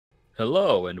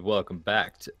Hello and welcome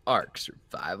back to Ark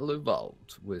Survival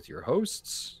Evolved with your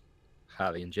hosts,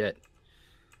 Javi and Jet.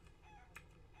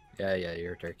 Yeah,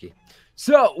 you're a turkey.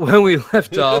 So when we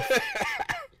left off,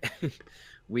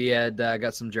 we had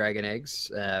got some dragon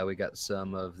eggs. We got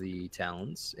some of the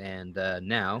talons, and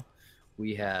now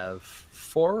we have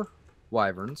 4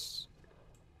 wyverns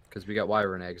because we got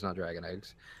wyvern eggs, not dragon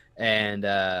eggs, and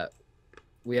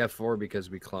we have 4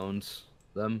 because we cloned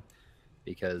them.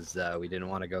 Because we didn't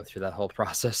want to go through that whole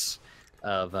process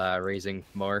of raising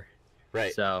more.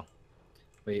 Right. So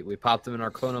we popped them in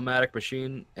our clonomatic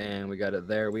machine, and we got it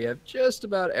there. We have just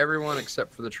about everyone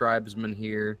except for the tribesmen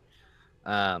here.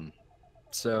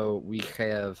 So we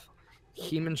have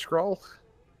Heeman Skrull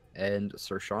and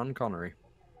Sir Sean Connery.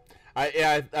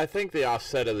 I think the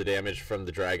offset of the damage from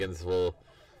the dragons will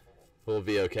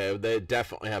be okay. They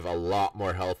definitely have a lot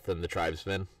more health than the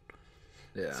tribesmen.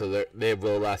 Yeah. So they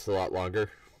will last a lot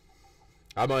longer.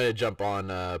 I'm going to jump on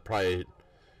probably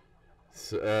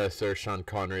Sir Sean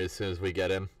Connery as soon as we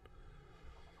get him.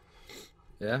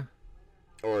 Yeah?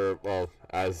 Or, well,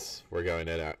 as we're going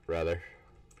in at, rather.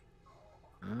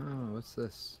 Oh, what's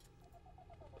this?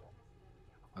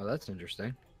 Oh, that's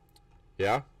interesting.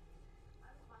 Yeah?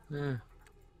 Yeah.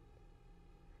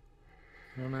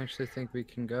 I don't actually think we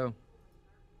can go.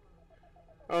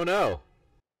 Oh, no.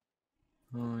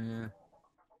 Oh, yeah.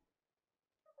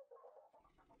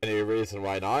 Any reason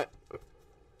why not?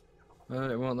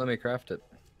 It won't let me craft it.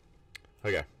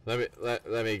 Okay, let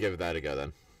me give that a go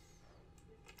then.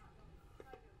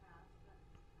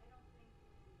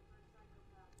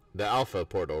 The alpha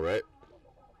portal, right?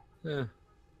 Yeah.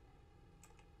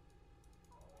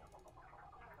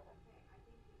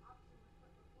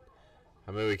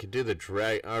 I mean, we could do the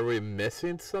drag. Are we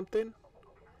missing something?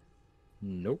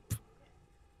 Nope.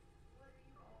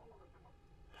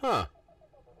 Huh.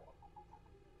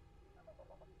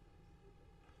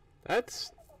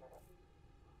 That's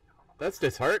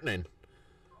disheartening.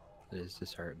 It is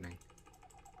disheartening.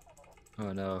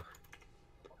 Oh no.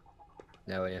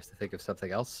 Now we have to think of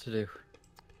something else to do.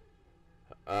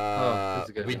 This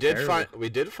is gonna We be did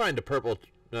terrible. find a purple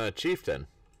chieftain.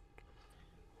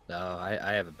 No,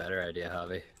 I have a better idea,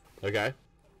 Javi. Okay.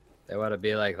 They want to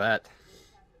be like that.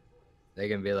 They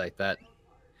can be like that.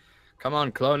 Come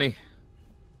on, Cloney.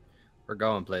 We're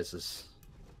going places.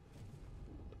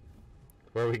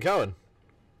 Where are we going?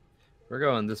 We're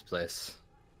going this place.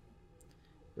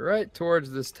 Right towards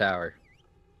this tower.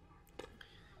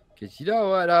 Cause you know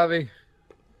what, Javi?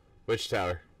 Which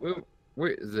tower? We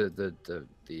the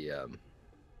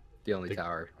only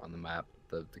tower on the map,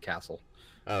 the castle.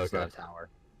 Oh, It's okay. not a tower.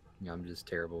 I'm just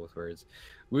terrible with words.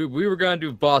 We were gonna do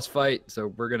a boss fight, so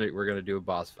we're gonna do a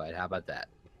boss fight. How about that?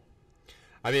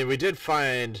 I mean, we did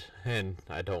find, and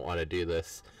I don't want to do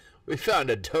this. We found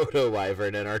a dodo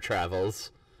wyvern in our travels.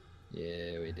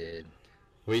 Yeah, we did.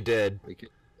 We did. We could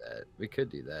do that. We could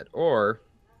do that, or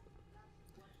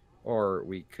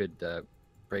we could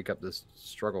break up this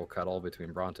struggle cuddle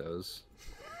between Brontos.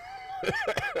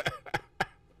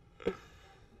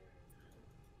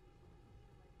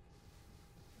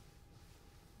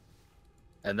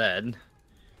 And then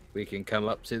we can come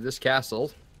up to this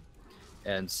castle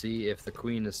and see if the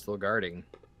queen is still guarding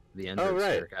the entrance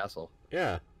to her castle.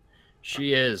 Yeah.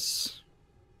 She is.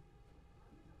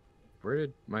 Where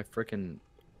did my frickin'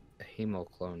 Hemo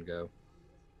clone go?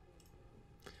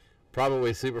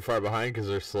 Probably super far behind because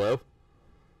they're slow.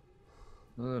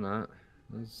 No, they're not.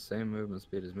 They're the same movement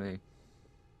speed as me.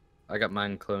 I got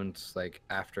mine cloned like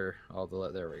after all the.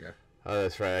 There we go. Oh,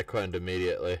 that's right. I cloned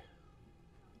immediately.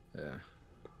 Yeah.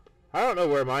 I don't know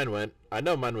where mine went. I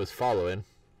know mine was following.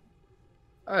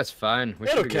 Oh, that's fine.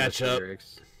 It'll catch up.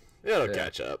 It'll Yeah.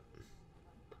 catch up.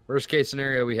 Worst case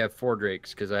scenario, we have 4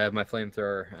 drakes because I have my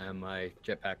flamethrower and my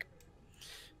jetpack.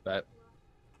 But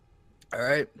all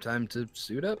right, time to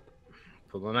suit up,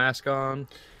 put my mask on,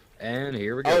 and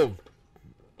here we go.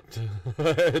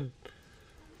 Oh.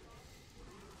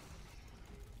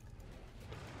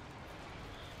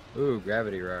 Ooh,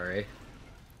 gravity roar, eh?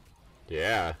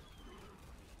 Yeah.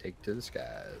 Take to the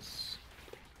skies.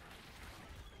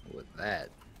 With that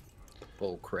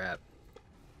bull crap.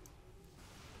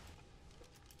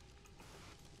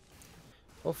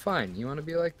 Well, fine. You want to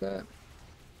be like that?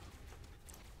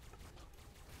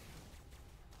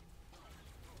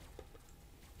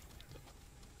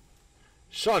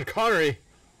 Sean Connery,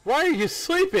 why are you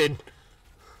sleeping?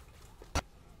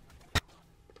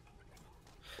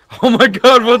 Oh my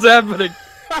God! What's happening?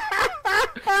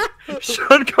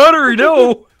 Sean Connery,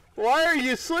 no! Why are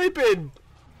you sleeping?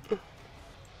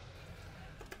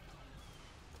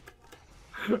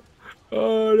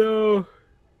 Oh no!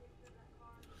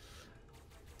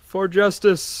 For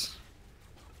justice.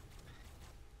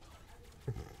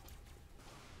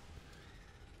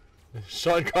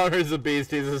 Sean Connery's a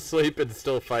beast. He's asleep and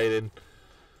still fighting.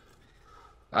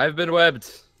 I've been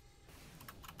webbed.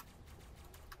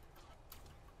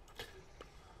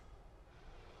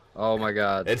 Oh my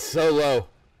god. It's so low.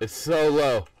 It's so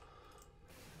low.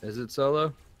 Is it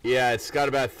solo? Yeah, it's got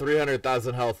about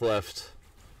 300,000 health left.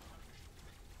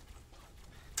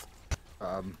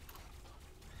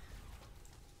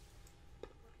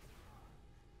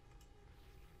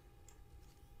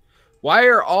 Why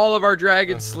are all of our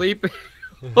dragons sleeping?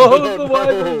 All of the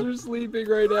wyverns are sleeping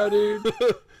right now, dude.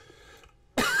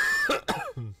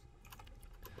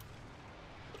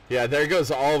 Yeah, there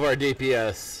goes all of our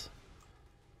DPS.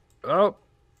 Oh,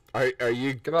 Are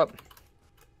you? come up.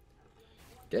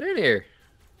 Get in here.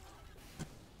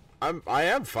 I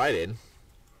am fighting.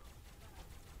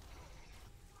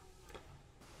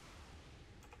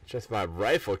 Just my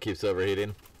rifle keeps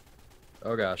overheating.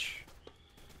 Oh gosh.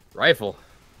 Rifle.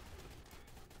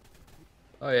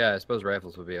 Oh yeah, I suppose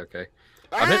rifles would be okay.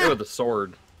 I'm hitting it with a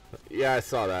sword. Yeah, I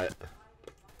saw that.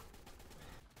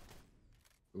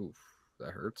 Oof,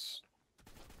 that hurts.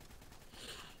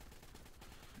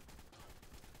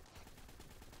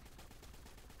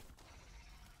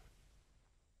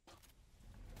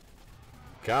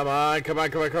 Come on, come on,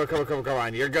 come on, come on, come on, come on, come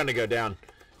on. You're gonna go down.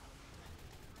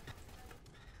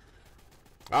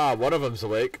 Ah, one of them's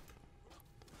awake.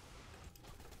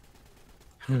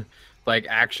 Like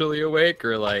actually awake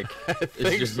or like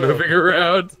it's just so. moving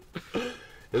around?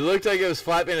 It looked like it was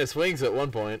flapping its wings at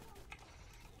one point.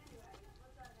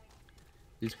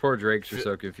 These poor drakes are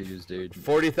so confused, dude.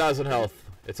 40,000 health.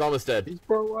 It's almost dead. These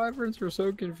poor wyverns were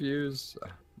so confused.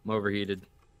 I'm overheated.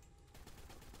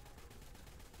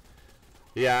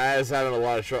 Yeah, I was having a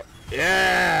lot of trouble.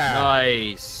 Yeah!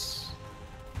 Nice.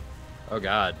 Oh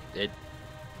god, it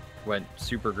went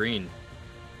super green.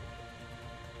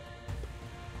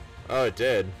 Oh, it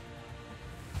did.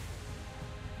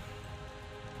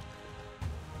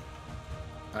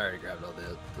 I already grabbed all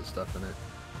the stuff in it.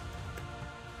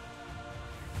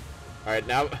 Alright,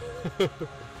 now...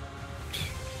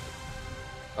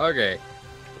 Okay.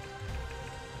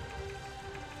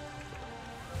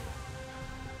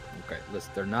 Okay,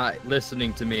 listen, they're not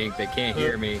listening to me. They can't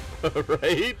hear me.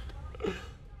 Right?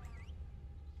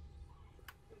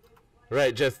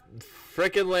 Right, just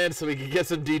frickin' land so we can get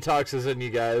some detoxes in, you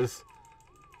guys.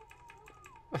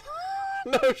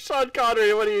 No, Sean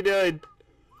Connery, what are you doing?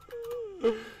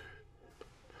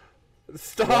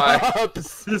 Stop! Why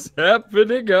is this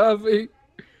happening, Javi?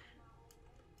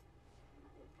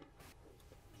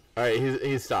 Alright,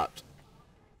 he's stopped.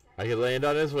 I can land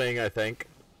on his wing, I think.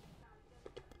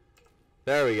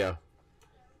 There we go.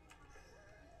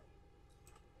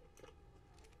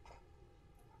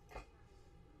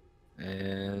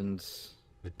 And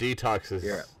The detox is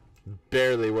yeah.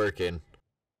 barely working.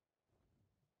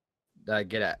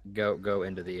 Go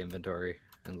into the inventory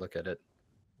and look at it.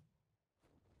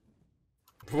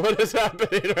 What is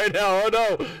happening right now? Oh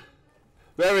no!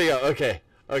 There we go. Okay.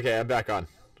 Okay, I'm back on.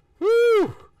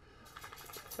 Woo!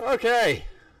 Okay.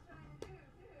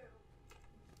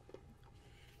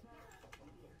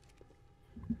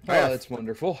 Oh, that's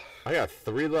wonderful. I got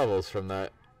 3 levels from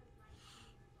that.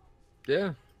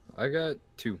 Yeah, I got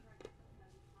 2.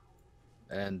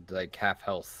 And like half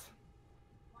health.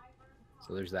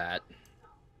 So there's that.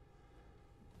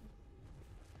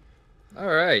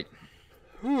 Alright.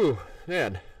 Whew,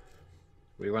 man.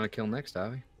 What do you want to kill next,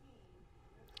 Javi?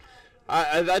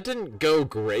 That didn't go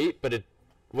great, but it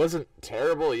wasn't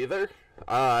terrible either.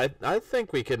 I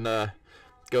think we can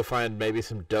go find maybe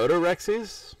some Dodo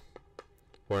Rexies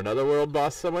or another world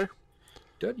boss somewhere.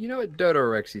 You know what? Dodo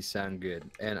Rexies sound good.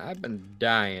 And I've been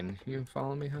dying. You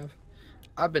follow me, Javi?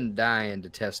 I've been dying to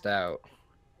test out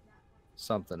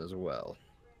something as well.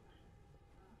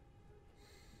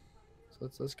 So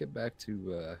let's get back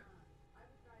to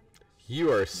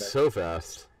You are so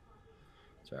fast.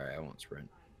 sorry, I won't sprint.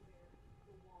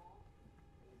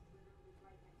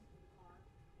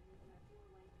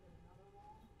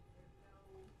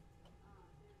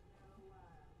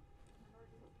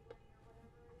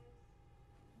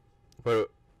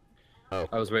 What? Oh.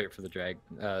 I was waiting for the drag.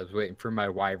 I was waiting for my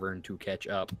wyvern to catch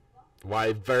up.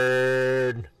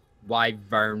 Wyvern.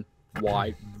 Wyvern.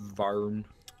 Wyvern.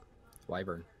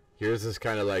 Wyvern. Yours is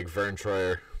kind of like Vern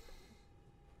Troyer.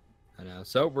 I know.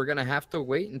 So we're gonna have to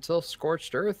wait until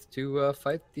Scorched Earth to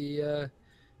fight the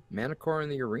Manticore in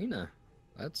the arena.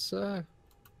 That's all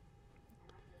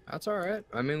right.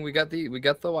 I mean, we got the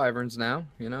wyverns now.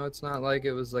 You know, it's not like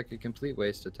it was like a complete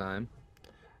waste of time.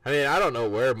 I mean, I don't know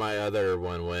where my other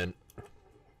one went.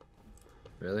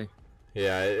 Really?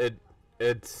 Yeah,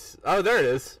 it's oh, there it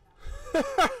is.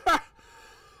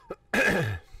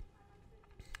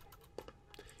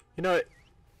 You know,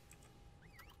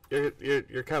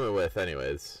 you're coming with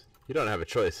anyways. You don't have a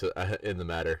choice in the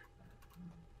matter.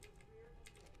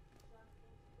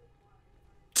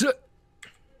 All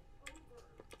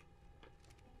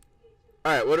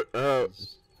right, what? All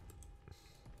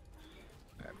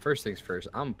right, first things first.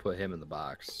 I'm gonna put him in the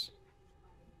box.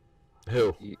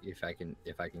 Who? If I can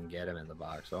get him in the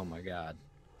box. Oh my god.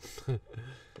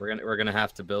 We're gonna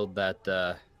have to build that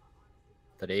that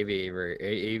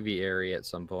aviary at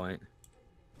some point.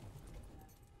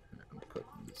 I'm putting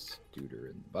this dude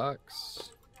in the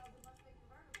box.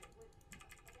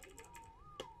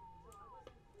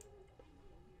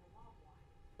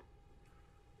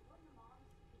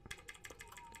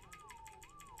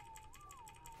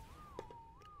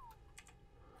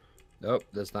 Nope,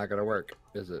 that's not gonna work,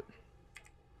 is it?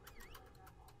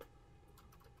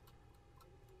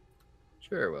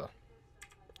 Sure it will.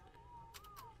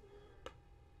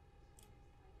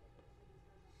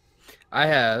 I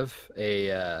have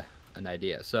an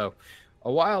idea. So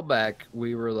a while back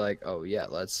we were like, oh yeah,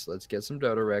 let's get some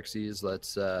Dodorexies.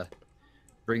 Let's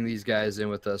bring these guys in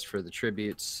with us for the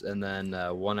tributes, and then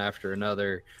one after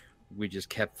another, we just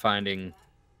kept finding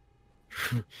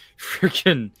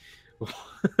freaking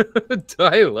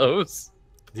Dilos.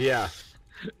 Yeah.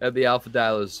 And the Alpha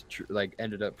Dilos like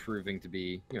ended up proving to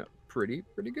be, you know, pretty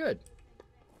good.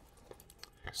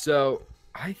 So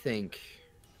I think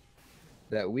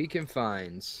that we can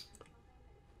find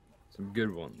some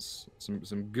good ones,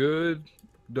 some good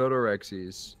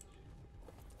Dodorexies.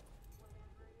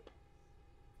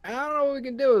 I don't know what we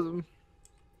can do with them,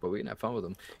 but we can have fun with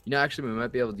them. You know, actually, we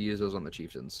might be able to use those on the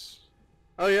chieftains.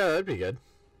 Oh yeah, that'd be good.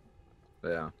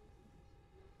 Yeah,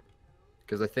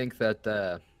 because I think that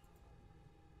the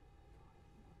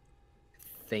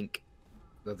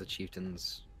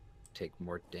chieftains take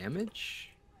more damage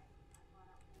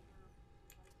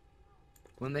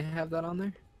when they have that on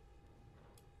there.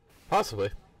 Possibly.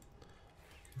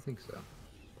 I think so.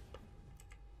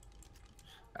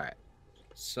 All right,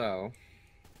 so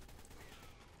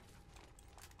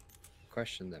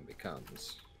question then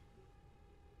becomes,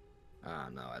 no,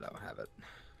 I don't have it.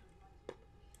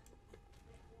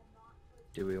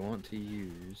 Do we want to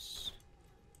use,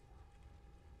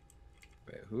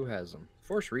 wait, who has them?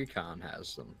 Force Recon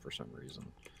has them for some reason.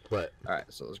 What? All right,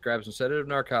 so let's grab some sedative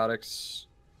narcotics,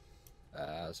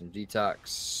 some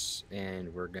detox,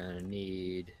 and we're gonna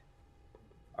need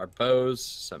our bows,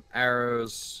 some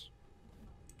arrows.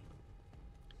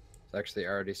 There's actually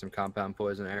already some compound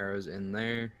poison arrows in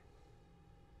there,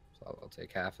 so I'll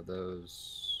take half of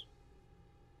those.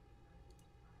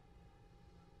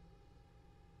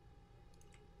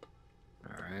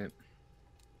 All right,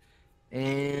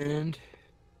 and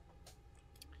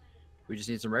we just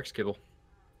need some Rex kibble.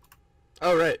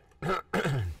 Oh right.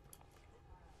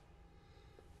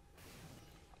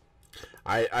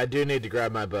 I do need to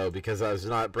grab my bow because I was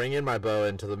not bringing my bow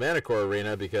into the Manticore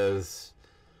arena because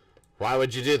why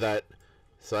would you do that?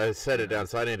 So I set it down,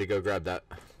 so I need to go grab that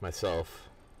myself.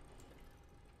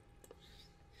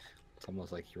 It's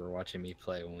almost like you were watching me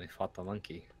play when we fought the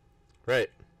monkey. Right.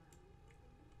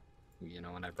 You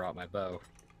know, when I brought my bow.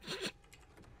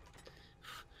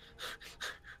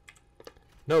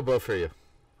 No bow for you.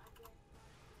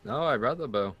 No, I brought the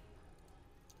bow.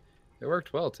 It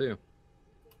worked well too.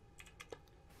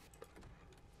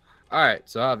 All right,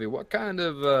 so Javi, what kind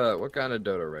of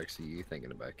Dodorex are you thinking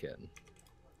about getting?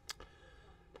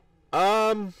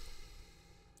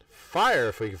 Fire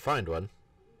if we can find one.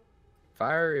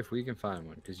 Fire if we can find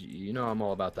one, because you know I'm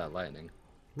all about that lightning.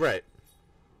 Right.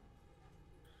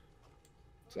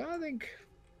 So I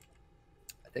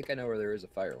think I know where there is a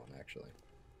fire one actually.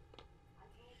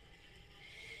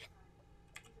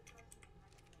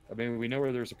 I mean, we know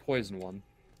where there's a poison one.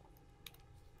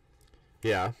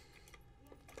 Yeah.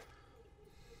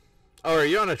 Oh, are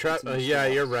you on a trap? Yeah,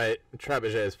 you're right.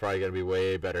 Trebuchet is probably going to be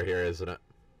way better here, isn't it?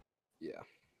 Yeah.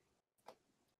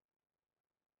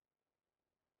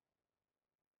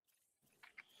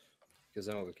 Because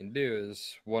then what we can do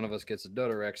is one of us gets a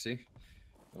Dodorexy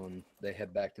when they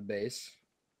head back to base.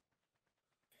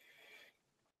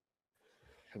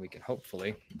 And we can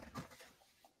hopefully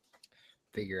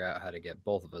figure out how to get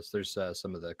both of us. There's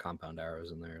some of the compound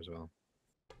arrows in there as well.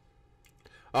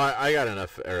 I got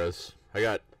enough arrows. I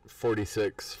got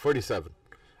 46, 47.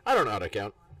 I don't know how to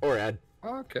count or add.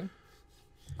 Oh, okay.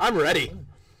 I'm ready.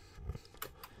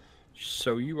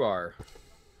 So you are.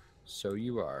 So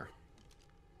you are.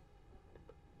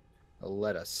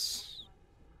 Let us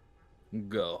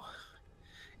go.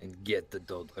 and get the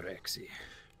Dodorexy.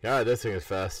 Yeah, this thing is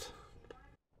fast.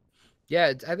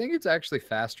 Yeah, I think it's actually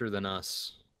faster than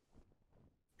us.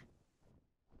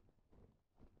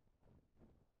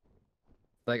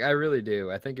 Like, I really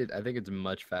do. I think it's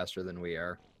much faster than we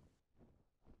are.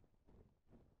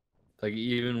 Like,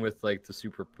 even with like the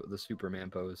Superman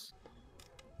pose.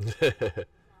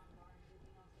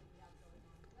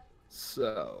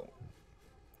 So,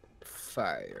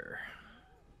 fire.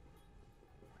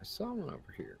 I saw one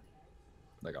over here,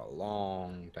 like a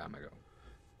long time ago.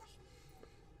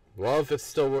 Well, if it's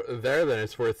still there, then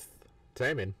it's worth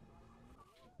taming.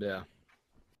 Yeah.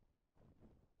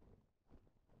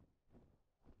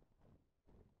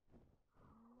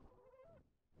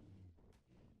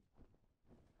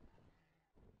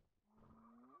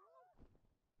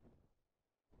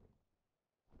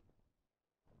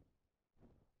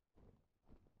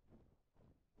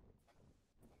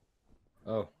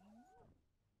 Oh.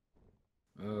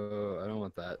 Oh, I don't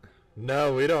want that.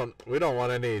 No, we don't. We don't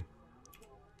want any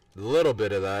little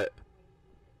bit of that.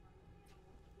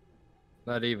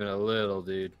 Not even a little,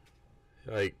 dude.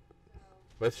 Like,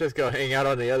 let's just go hang out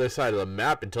on the other side of the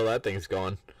map until that thing's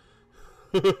gone.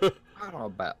 I don't know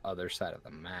about other side of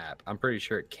the map. I'm pretty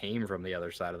sure it came from the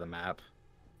other side of the map.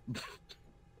 I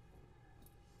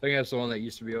think that's the one that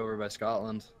used to be over by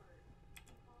Scotland.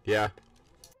 Yeah.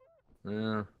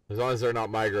 Yeah. As long as they're not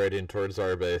migrating towards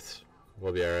our base,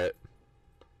 we'll be alright.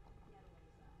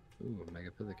 Ooh,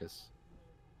 Megapithecus.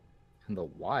 In the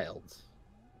wilds.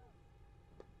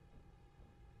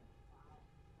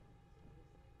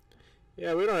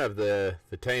 Yeah, we don't have the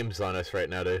tames on us right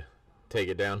now to take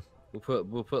it down.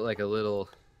 We'll put like a little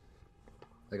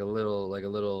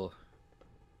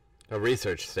A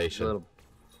research station.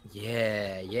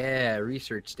 yeah,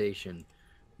 research station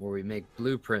where we make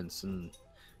blueprints and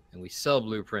we sell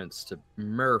blueprints to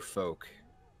merfolk.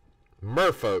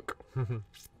 Merfolk.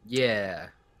 Yeah,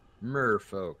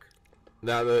 merfolk.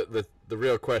 Now the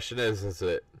real question is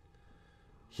it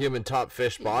human top,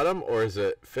 fish bottom, or is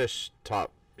it fish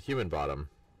top, human bottom?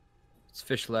 It's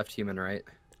fish left, human right.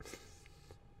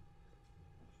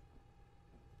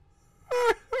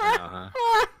 Uh-huh.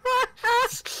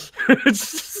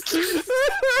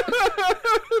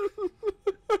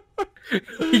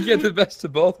 You get the best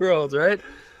of both worlds, right?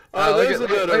 Oh, there's a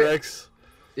Dodorex.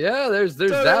 Yeah, there's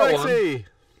that one.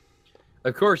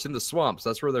 Of course, in the swamps.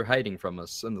 That's where they're hiding from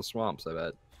us. In the swamps, I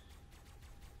bet.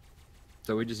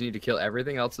 So we just need to kill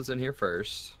everything else that's in here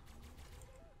first.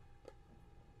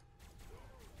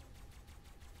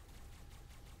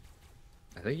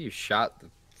 I think you shot the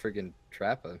friggin'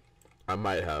 trapper. I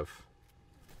might have.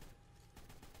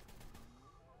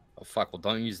 Oh, fuck. Well,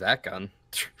 don't use that gun.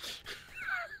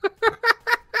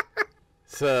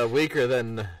 It's weaker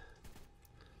than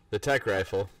the tech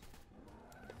rifle.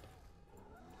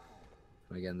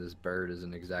 Again, this bird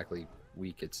isn't exactly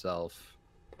weak itself.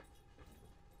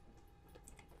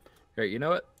 Here, you know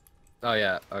what? Oh,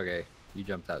 yeah. Okay. You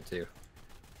jumped out, too.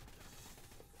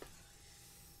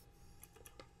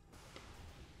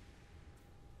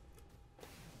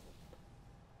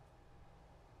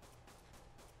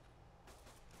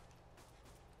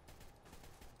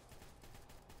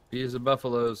 Bees and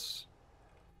buffaloes.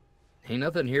 Ain't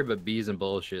nothing here but bees and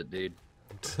bullshit, dude.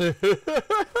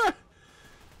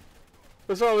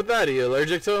 What's wrong with that? Are you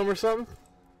allergic to them or something?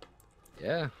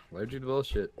 Yeah, allergic to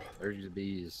bullshit. Allergic to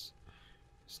bees.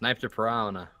 Sniped a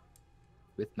piranha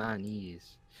with my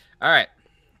knees. Alright.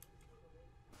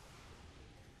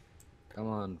 Come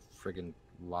on, friggin'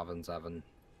 Lavin Zavin.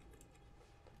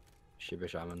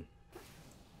 Shibishaman.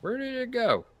 Where did it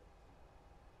go?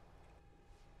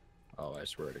 Oh, I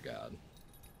swear to God.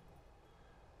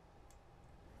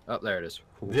 Oh, there it is.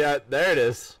 Ooh. Yeah, there it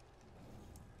is.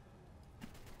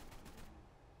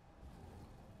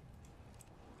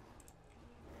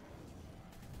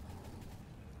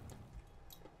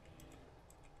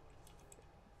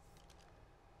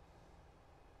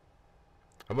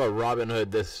 I'm gonna Robin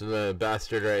Hood this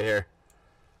bastard right here.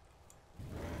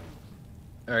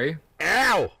 Are you?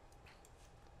 Ow!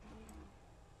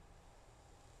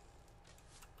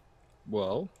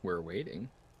 Well, we're waiting.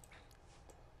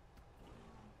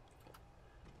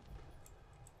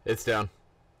 It's down.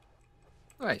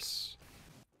 Nice.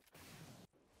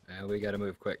 And we gotta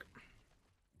move quick.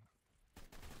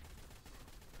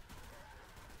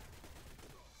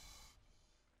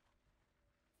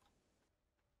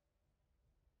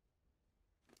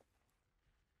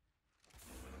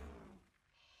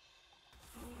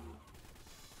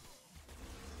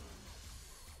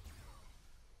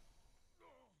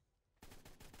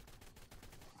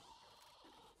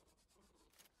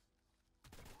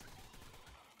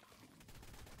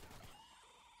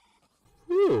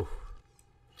 Woo!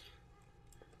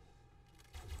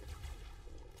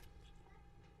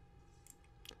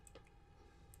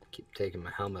 Keep taking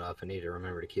my helmet off. I need to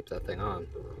remember to keep that thing on.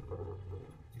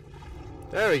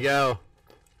 There we go.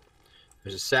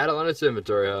 There's a saddle on its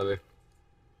inventory, Javi.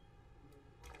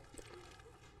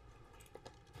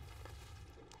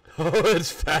 Oh,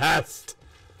 it's fast.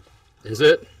 Is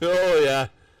it? Oh, yeah.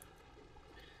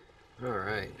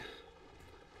 Alright.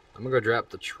 I'm gonna go drop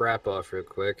the trap off real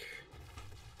quick.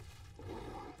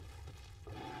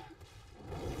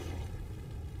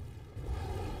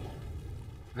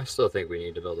 I still think we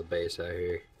need to build a base out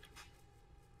here.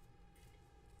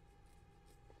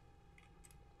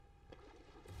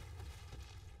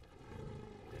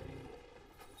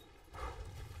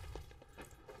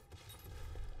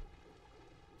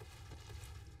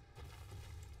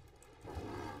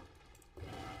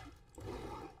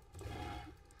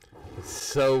 It's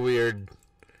so weird.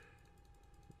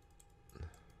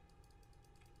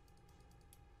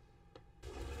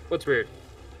 What's weird?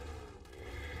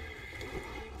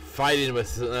 Fighting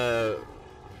with,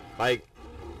 like,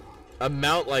 a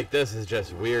mount like this is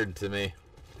just weird to me.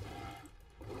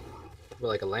 What,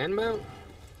 like a land mount?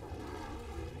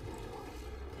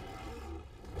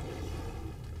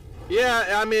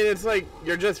 Yeah, I mean, it's like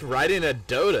you're just riding a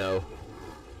dodo.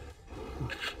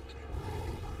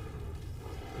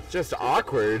 It's just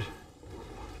awkward.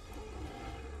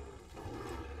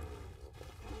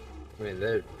 I mean,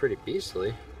 they're pretty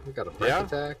beastly. We got a break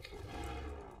attack.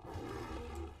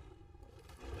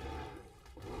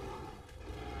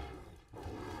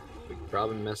 We could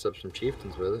probably mess up some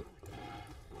chieftains with it.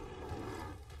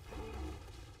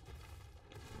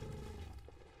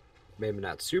 Maybe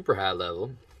not super high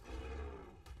level,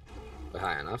 but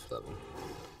high enough level.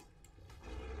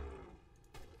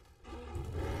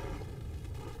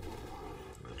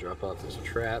 I'm gonna drop off this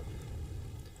trap.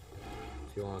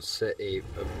 If you want to set a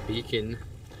beacon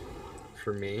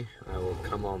for me, I will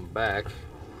come on back.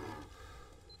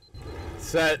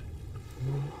 Set.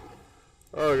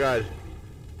 Oh, God.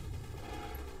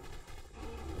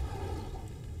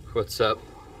 What's up?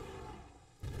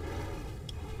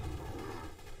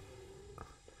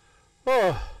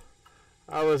 Oh,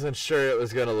 I wasn't sure it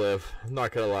was gonna live. I'm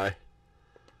not gonna lie.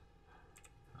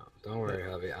 Oh, don't worry,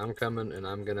 Javi. I'm coming, and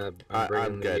I'm bringing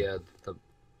I'm good. the.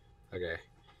 Okay,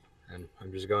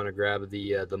 I'm just going to grab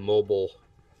the mobile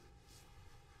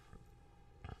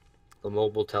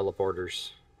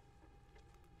teleporters.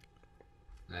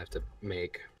 I have to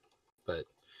make, but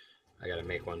I gotta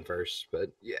make one first.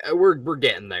 But yeah, we're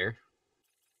getting there.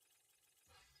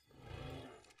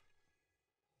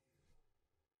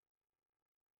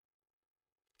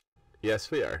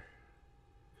 Yes, we are.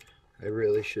 I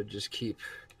really should just keep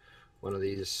one of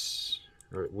these,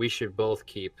 or we should both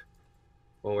keep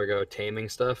when we go taming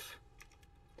stuff.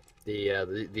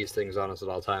 These things on us at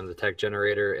all times: the tech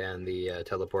generator and the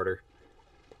teleporter.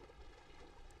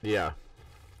 Yeah.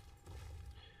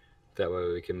 That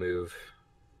way we can move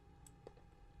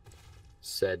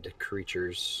said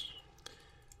creatures.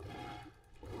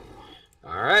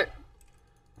 All right.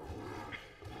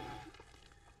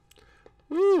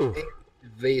 Woo.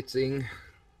 Activating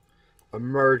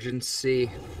emergency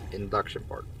induction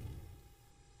port.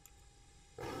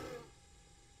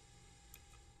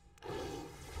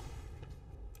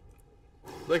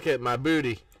 Look at my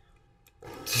booty.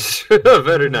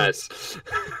 Very nice.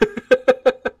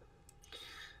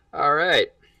 All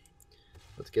right.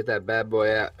 Let's get that bad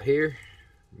boy out here.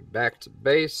 Back to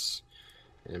base.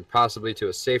 And possibly to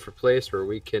a safer place where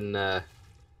we can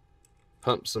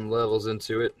pump some levels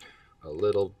into it a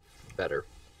little better.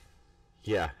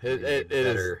 Yeah, it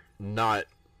is not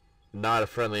a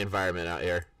friendly environment out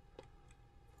here.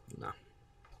 No.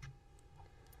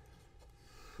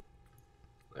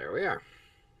 There we are.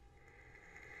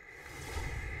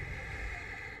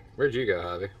 Where'd you go,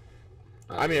 Javi?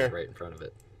 Oh, I'm here. Right in front of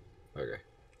it. Okay.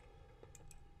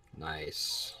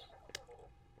 Nice.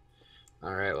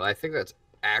 All right. Well, I think that's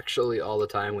actually all the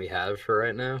time we have for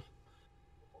right now.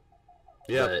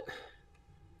 Yeah. But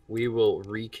we will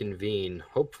reconvene,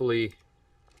 hopefully,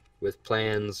 with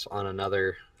plans on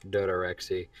another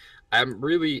Dodorexy. I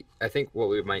think what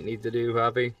we might need to do,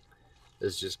 Javi,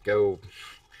 is just go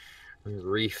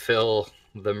refill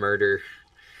the murder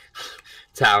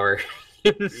tower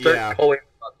and start pulling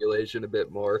the population a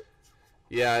bit more.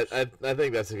 Yeah, I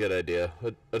think that's a good idea.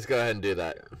 Let's go ahead and do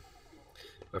that.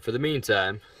 But for the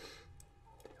meantime,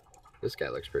 this guy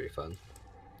looks pretty fun.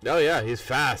 Oh yeah, he's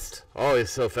fast. Oh, he's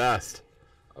so fast.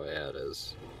 Oh yeah, it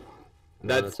is.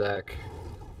 That's... One attack,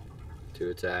 2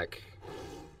 attack,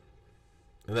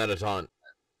 and then a taunt.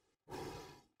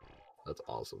 That's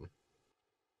awesome.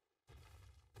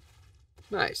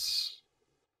 Nice.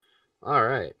 All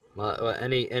right. Well,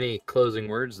 any closing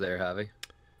words there, Javi?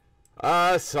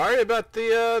 Sorry about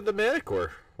the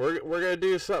Manticore. We're gonna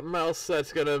do something else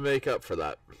that's gonna make up for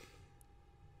that.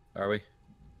 Are we?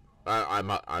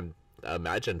 I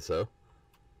imagine so.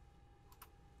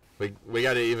 We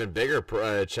got an even bigger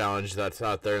challenge that's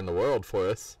out there in the world for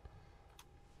us.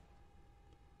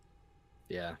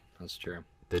 Yeah, that's true.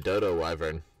 The dodo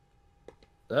wyvern.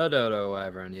 The dodo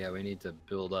wyvern. Yeah, we need to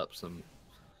build up some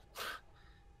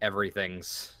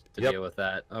everythings to deal with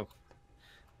that. Oh,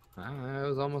 I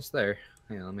was almost there.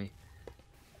 Yeah, let me.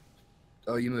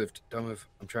 Oh, you moved. Don't move.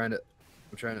 I'm trying to.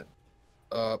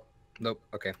 Nope.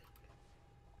 Okay.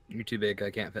 You're too big.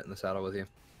 I can't fit in the saddle with you.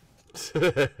 Just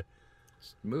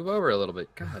move over a little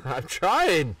bit. God. I'm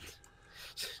trying.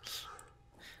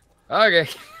 Okay.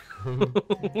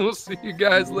 We'll see you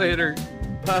guys later.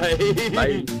 Bye.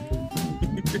 Bye.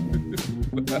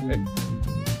 Bye.